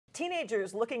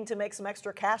Teenagers looking to make some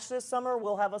extra cash this summer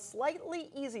will have a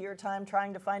slightly easier time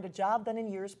trying to find a job than in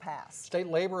years past. State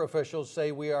labor officials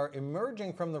say we are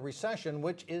emerging from the recession,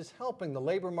 which is helping the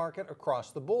labor market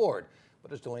across the board.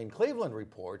 But as Delane Cleveland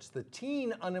reports, the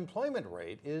teen unemployment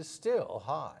rate is still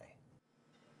high.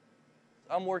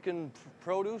 I'm working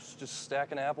produce, just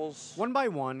stacking apples. One by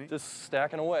one, just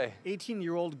stacking away.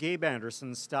 18-year-old Gabe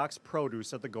Anderson stocks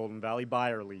produce at the Golden Valley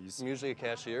Byerly's. I'm usually a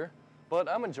cashier, but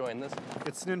I'm enjoying this.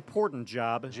 It's an important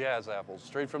job. Jazz apples,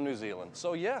 straight from New Zealand.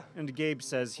 So yeah. And Gabe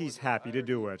says he's happy to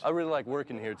do it. I really like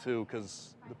working here too,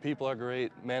 because the people are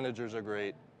great, managers are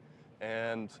great,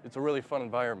 and it's a really fun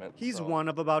environment. He's one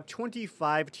of about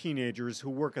 25 teenagers who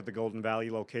work at the Golden Valley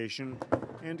location.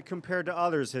 And compared to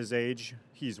others his age,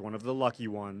 he's one of the lucky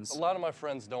ones. A lot of my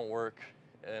friends don't work,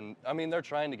 and I mean, they're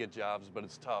trying to get jobs, but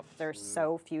it's tough. There's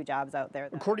so few jobs out there.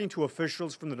 According to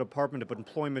officials from the Department of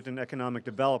Employment and Economic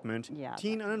Development,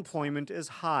 teen unemployment is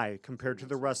high compared to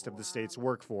the rest of the state's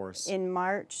workforce. In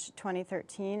March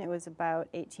 2013, it was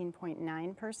about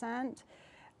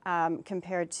 18.9%,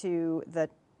 compared to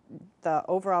the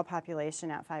overall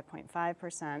population at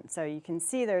 5.5%. So you can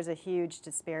see there's a huge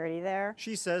disparity there.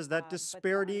 She says that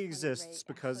disparity exists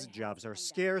because jobs are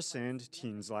scarce and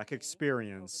teens lack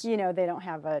experience. You know, they don't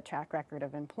have a track record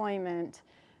of employment,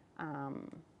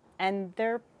 and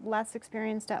they're less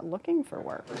experienced at looking for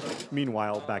work.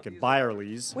 Meanwhile, back at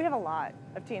Byerly's, we have a lot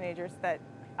of teenagers that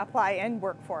apply and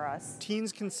work for us.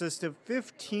 Teens consist of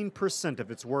 15% of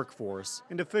its workforce,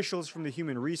 and officials from the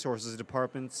Human Resources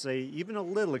Department say even a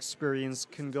little experience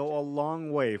can go a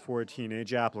long way for a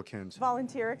teenage applicant.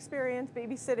 Volunteer experience,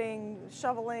 babysitting,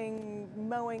 shoveling,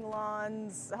 mowing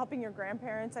lawns, helping your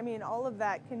grandparents. I mean, all of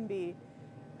that can be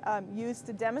used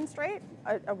to demonstrate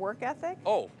a work ethic.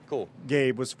 Oh, cool.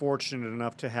 Gabe was fortunate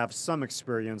enough to have some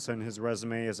experience on his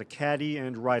resume as a caddy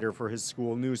and writer for his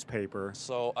school newspaper.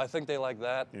 So I think they like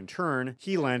that. In turn,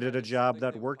 he landed a job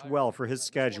that worked well for his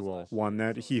schedule, one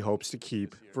that he hopes to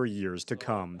keep for years to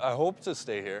come. I hope to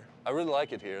stay here. I really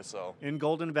like it here, so. In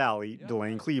Golden Valley,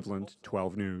 Delane Cleveland,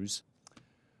 12 News.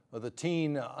 Well, the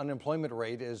teen unemployment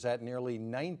rate is at nearly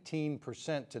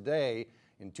 19% today.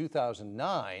 In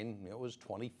 2009, it was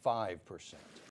 25%.